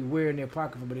exactly where in the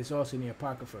Apocrypha, but it's also in the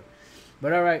Apocrypha.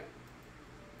 But all right,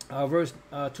 verse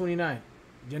 29,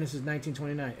 Genesis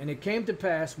 19:29. And it came to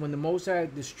pass when the Most High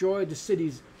destroyed the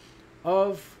cities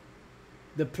of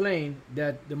the plain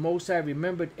that the Most High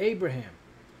remembered Abraham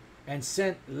and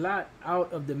sent Lot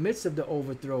out of the midst of the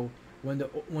overthrow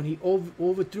when he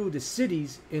overthrew the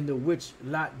cities in the which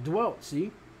Lot dwelt.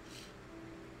 See?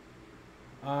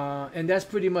 And that's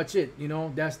pretty much it, you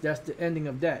know. That's the ending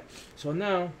of that. So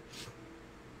now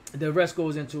the rest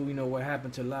goes into, you know, what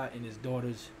happened to Lot and his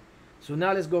daughters. So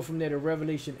now let's go from there to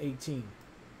Revelation 18.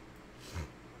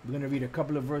 We're going to read a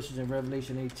couple of verses in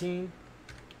Revelation 18,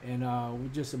 and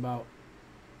we're just about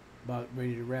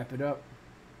ready to wrap it up.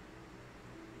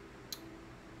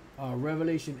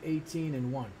 Revelation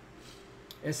 18:1.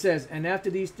 It says, and after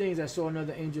these things I saw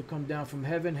another angel come down from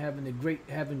heaven,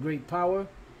 having great power,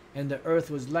 and the earth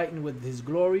was lightened with his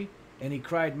glory. And he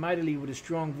cried mightily with a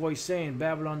strong voice, saying,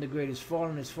 Babylon the great is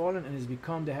fallen, and is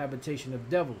become the habitation of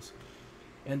devils,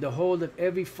 and the hold of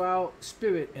every foul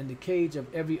spirit, and the cage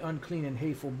of every unclean and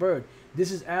hateful bird.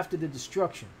 This is after the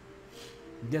destruction.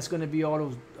 That's going to be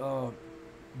all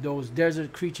those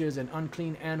desert creatures and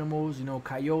unclean animals, you know,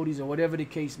 coyotes or whatever the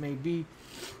case may be.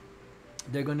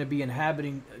 They're going to be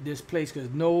inhabiting this place, because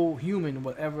no human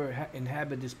will ever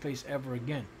inhabit this place ever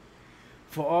again.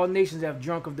 For all nations have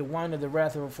drunk of the wine of the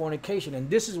wrath of fornication. And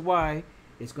this is why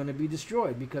it's going to be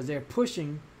destroyed, because they're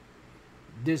pushing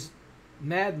this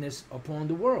madness upon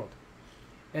the world.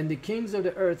 And the kings of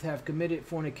the earth have committed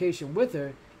fornication with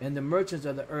her, and the merchants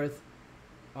of the earth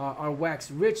are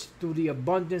waxed rich through the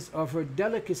abundance of her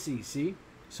delicacy. See?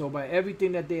 So by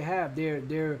everything that they have,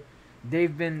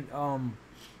 they've been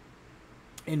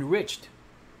enriched.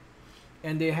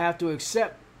 And they have to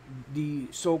accept the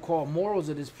so-called morals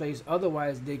of this place,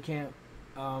 otherwise they can't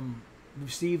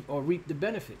receive or reap the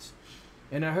benefits.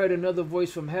 And I heard another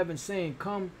voice from heaven saying,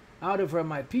 come out of her,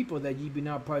 my people, that ye be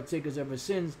not partakers of her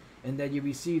sins, and that ye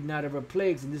receive not of her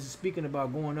plagues. And this is speaking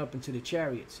about going up into the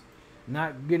chariots,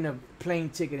 not getting a plane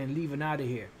ticket and leaving out of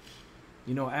here,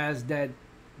 you know, as that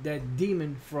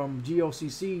demon from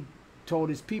GOCC told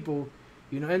his people,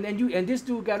 You know, and this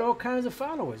dude got all kinds of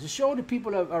followers. To show that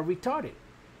people are retarded.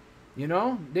 You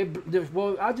know,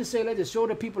 well, I'll just say like this: show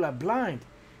that people are blind,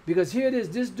 because here it is.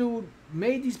 This dude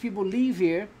made these people leave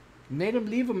here, made them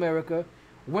leave America,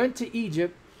 went to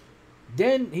Egypt.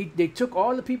 Then they took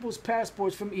all the people's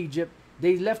passports from Egypt.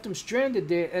 They left them stranded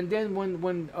there, and then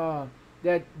when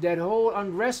that whole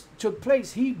unrest took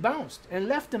place, he bounced and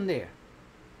left them there.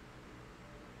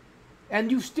 And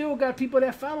you still got people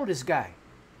that follow this guy.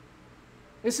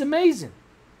 It's amazing.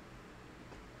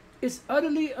 It's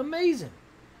utterly amazing.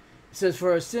 It says,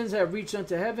 for her sins have reached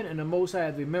unto heaven, and the Most High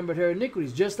hath remembered her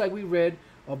iniquities. Just like we read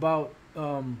about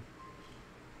Sodom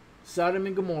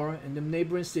and Gomorrah and the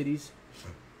neighboring cities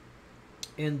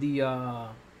in the,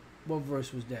 what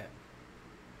verse was that?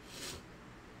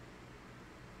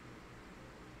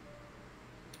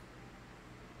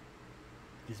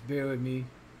 Just bear with me.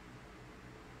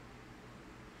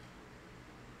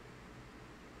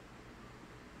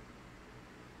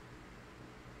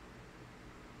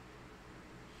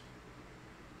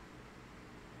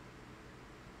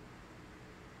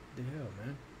 The hell,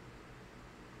 man.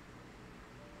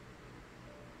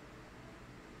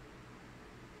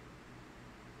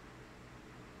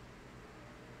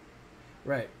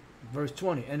 Right. Verse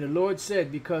 20. And the Lord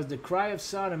said, because the cry of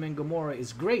Sodom and Gomorrah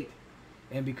is great,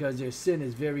 and because their sin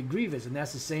is very grievous. And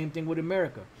that's the same thing with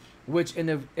America. Which in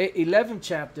the 11th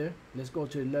chapter, let's go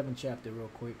to the 11th chapter real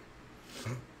quick.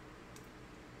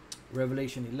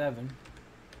 Revelation 11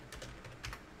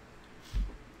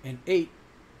 and 8.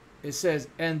 It says,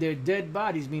 and their dead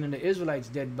bodies, meaning the Israelites'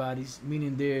 dead bodies,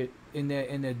 meaning they're in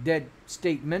a dead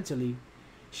state mentally,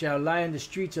 shall lie in the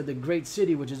streets of the great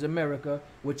city, which is America,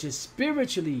 which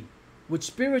spiritually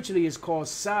is called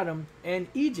Sodom and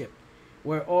Egypt,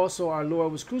 where also our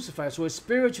Lord was crucified. So it's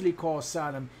spiritually called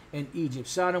Sodom and Egypt.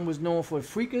 Sodom was known for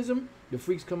freakism. The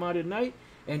freaks come out at night.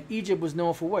 And Egypt was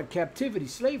known for what? Captivity,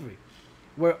 slavery.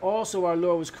 Where also our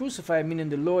Lord was crucified, meaning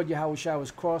the Lord Yahushua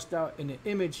was crossed out in the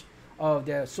image of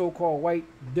that so-called white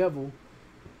devil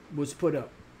was put up.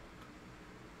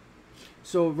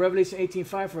 So Revelation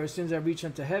 18:5, for her sins have reached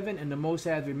unto heaven, and the Most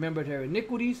High hath remembered her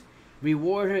iniquities.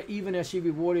 Reward her even as she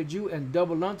rewarded you, and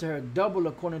double unto her, double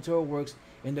according to her works.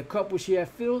 And the cup which she hath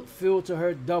filled, fill to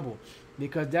her double.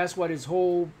 Because that's why this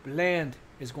whole land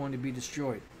is going to be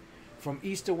destroyed. From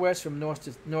east to west, from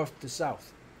north to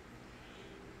south.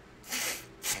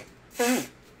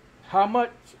 How much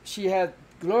she hath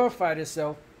glorified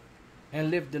herself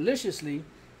and lived deliciously,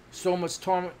 so much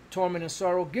torment and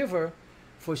sorrow give her.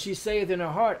 For she saith in her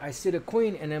heart, I sit a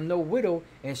queen, and am no widow,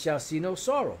 and shall see no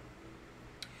sorrow.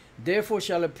 Therefore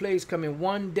shall her plagues come in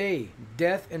one day,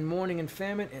 death and mourning and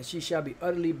famine, and she shall be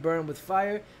utterly burned with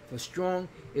fire, for strong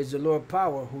is the Lord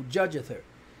power who judgeth her.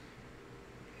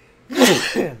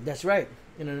 That's right.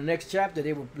 And in the next chapter,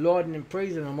 they were lauding and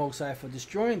praising the Most High for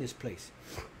destroying this place,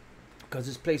 because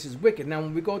this place is wicked. Now,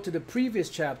 when we go to the previous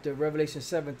chapter, Revelation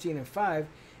 17:5,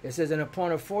 it says, and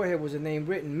upon her forehead was a name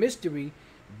written, Mystery,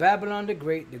 Babylon the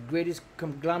Great, the greatest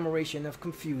conglomeration of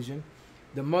confusion,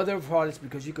 the mother of harlots,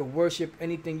 because you could worship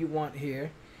anything you want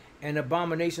here, and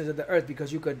abominations of the earth,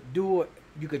 because you could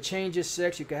change your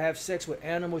sex, you could have sex with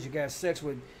animals, you could have sex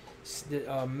with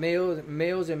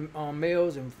males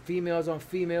and females on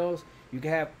females, you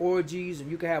could have orgies,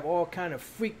 and you could have all kind of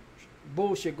freak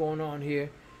bullshit going on here,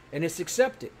 and it's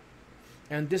accepted.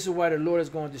 And this is why the Lord is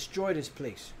going to destroy this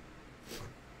place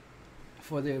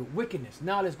for their wickedness.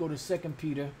 Now let's go to 2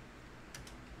 Peter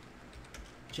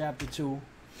chapter 2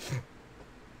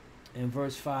 and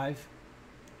verse 5.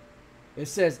 It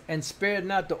says, and spared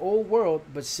not the old world,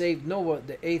 but saved Noah,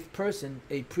 the eighth person,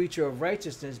 a preacher of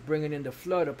righteousness, bringing in the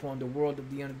flood upon the world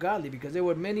of the ungodly. Because there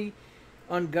were many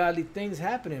ungodly things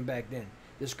happening back then.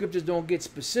 The scriptures don't get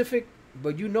specific,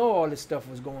 but you know all this stuff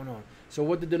was going on. So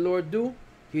what did the Lord do?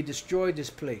 He destroyed this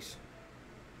place.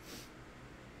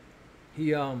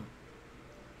 He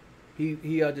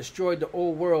destroyed the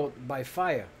old world by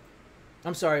fire.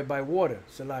 I'm sorry, by water,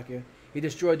 Salakia. He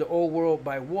destroyed the old world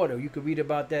by water. You could read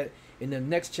about that in the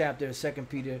next chapter, 2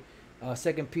 Peter, the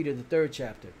 3rd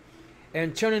chapter.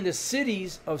 And turning the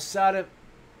cities of Sodom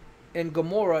and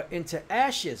Gomorrah into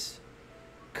ashes,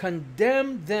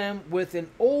 condemned them with an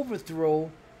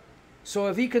overthrow. So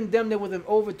if he condemned them with an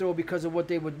overthrow because of what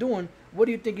they were doing, what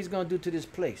do you think he's going to do to this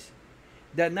place?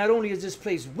 That not only is this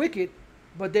place wicked,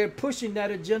 but they're pushing that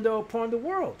agenda upon the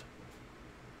world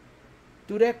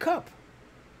through that cup,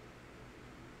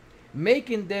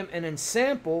 making them an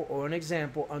ensample or an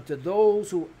example unto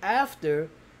those who after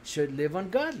should live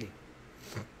ungodly.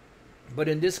 But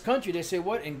in this country, they say,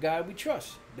 what? In God we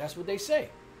trust. That's what they say.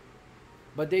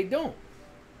 But they don't.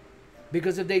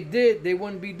 Because if they did, they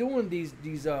wouldn't be doing these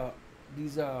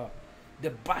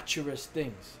debaucherous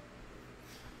things.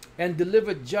 And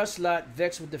delivered just Lot,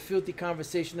 vexed with the filthy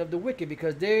conversation of the wicked,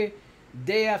 because they,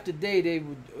 day after day, they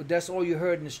would, that's all you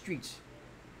heard in the streets,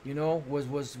 you know, was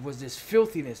this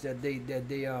filthiness that they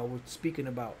were speaking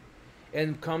about.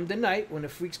 And come the night when the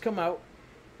freaks come out,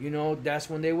 you know, that's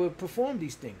when they would perform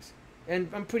these things. And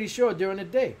I'm pretty sure during the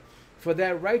day, for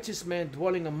that righteous man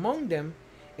dwelling among them,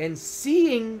 and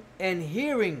seeing and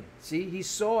hearing. See, he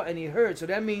saw and he heard. So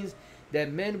that means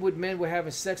that men were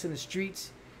having sex in the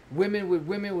streets. Women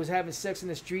was having sex in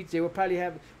the streets. They were probably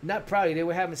they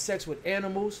were having sex with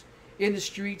animals in the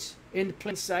streets, in the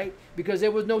plain sight, because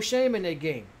there was no shame in their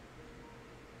game.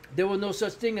 There was no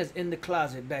such thing as in the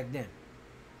closet back then.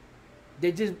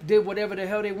 They just did whatever the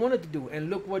hell they wanted to do, and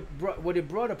look what it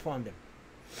brought upon them.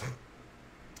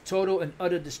 Total and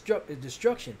utter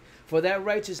destruction. For that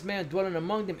righteous man dwelling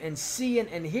among them, and seeing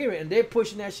and hearing, and they're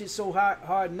pushing that shit so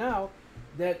hard now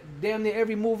that damn near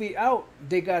every movie out,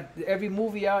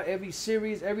 every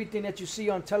series, everything that you see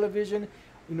on television,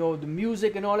 you know, the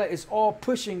music and all that, is all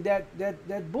pushing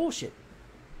that bullshit.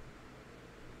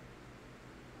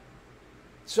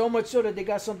 So much so that they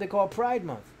got something called Pride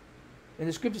Month. And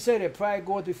the scriptures say that pride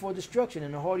goeth before destruction,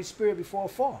 and the Holy Spirit before a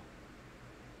fall.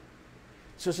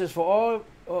 So it says, for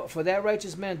that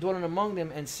righteous man dwelling among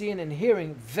them, and seeing and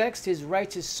hearing, vexed his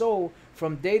righteous soul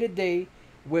from day to day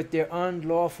with their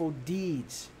unlawful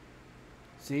deeds.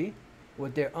 See?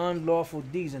 With their unlawful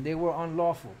deeds. And they were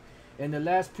unlawful. And the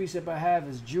last precept I have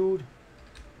is Jude,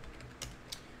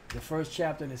 the 1st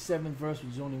chapter and the 7th verse,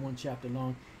 which is only 1 chapter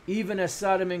long. Even as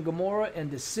Sodom and Gomorrah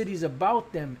and the cities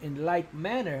about them in like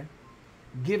manner,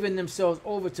 giving themselves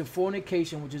over to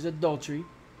fornication, which is adultery,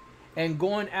 and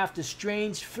going after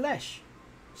strange flesh.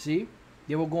 See?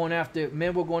 Men were going after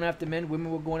men,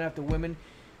 women were going after women.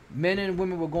 Men and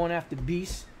women were going after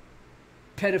beasts.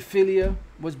 Pedophilia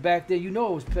was back there. You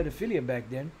know it was pedophilia back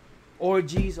then.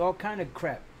 Orgies, all kind of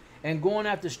crap. And going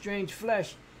after strange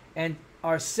flesh, and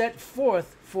are set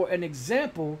forth for an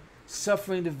example,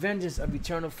 suffering the vengeance of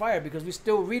eternal fire. Because we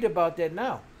still read about that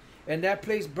now. And that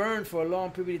place burned for a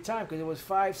long period of time, because there was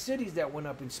 5 cities that went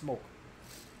up in smoke.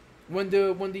 When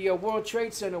the World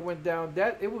Trade Center went down,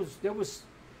 there was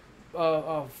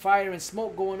fire and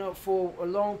smoke going up for a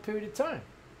long period of time.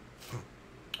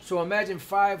 So imagine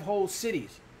 5 whole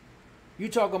cities. You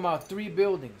talking about 3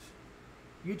 buildings.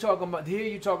 You talking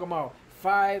about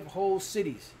 5 whole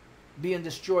cities being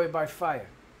destroyed by fire.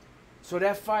 So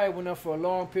that fire went up for a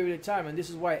long period of time, and this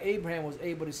is why Abraham was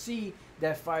able to see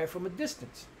that fire from a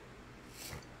distance.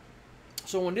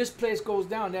 So when this place goes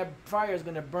down, that fire is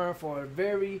going to burn for a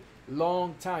very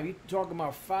long time. You're talking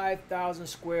about 5,000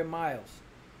 square miles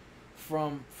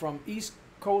from east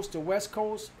coast to west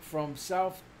coast, from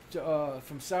south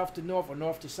to north, or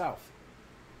north to south.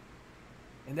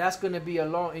 And that's going to be a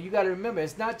long. And you got to remember,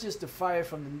 it's not just the fire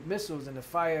from the missiles and the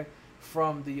fire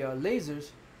from the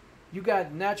lasers. You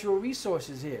got natural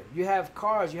resources here. You have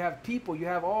cars, you have people, you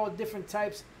have all different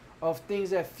types of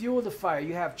things that fuel the fire.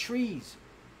 You have trees,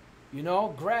 you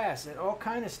know, grass, and all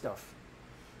kind of stuff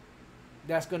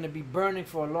that's going to be burning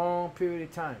for a long period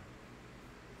of time.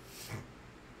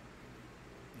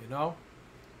 You know?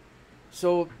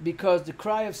 So, because the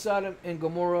cry of Sodom and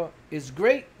Gomorrah is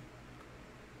great,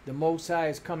 the Most High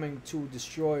is coming to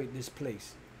destroy this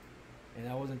place. And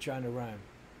I wasn't trying to rhyme.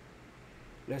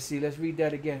 Let's see, let's read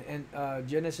that again. And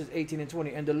Genesis 18 and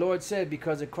 20. And the Lord said,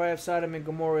 because the cry of Sodom and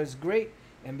Gomorrah is great,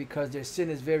 and because their sin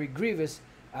is very grievous,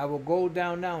 I will go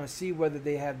down now and see whether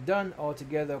they have done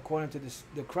altogether according to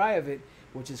the cry of it,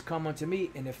 which is come unto me.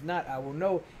 And if not, I will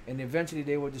know. And eventually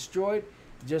they were destroyed,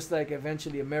 just like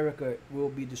eventually America will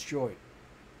be destroyed.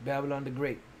 Babylon the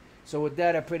Great. So with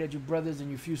that, I pray that you brothers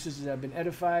and you few sisters have been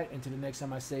edified. Until the next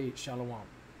time I say, Shalom.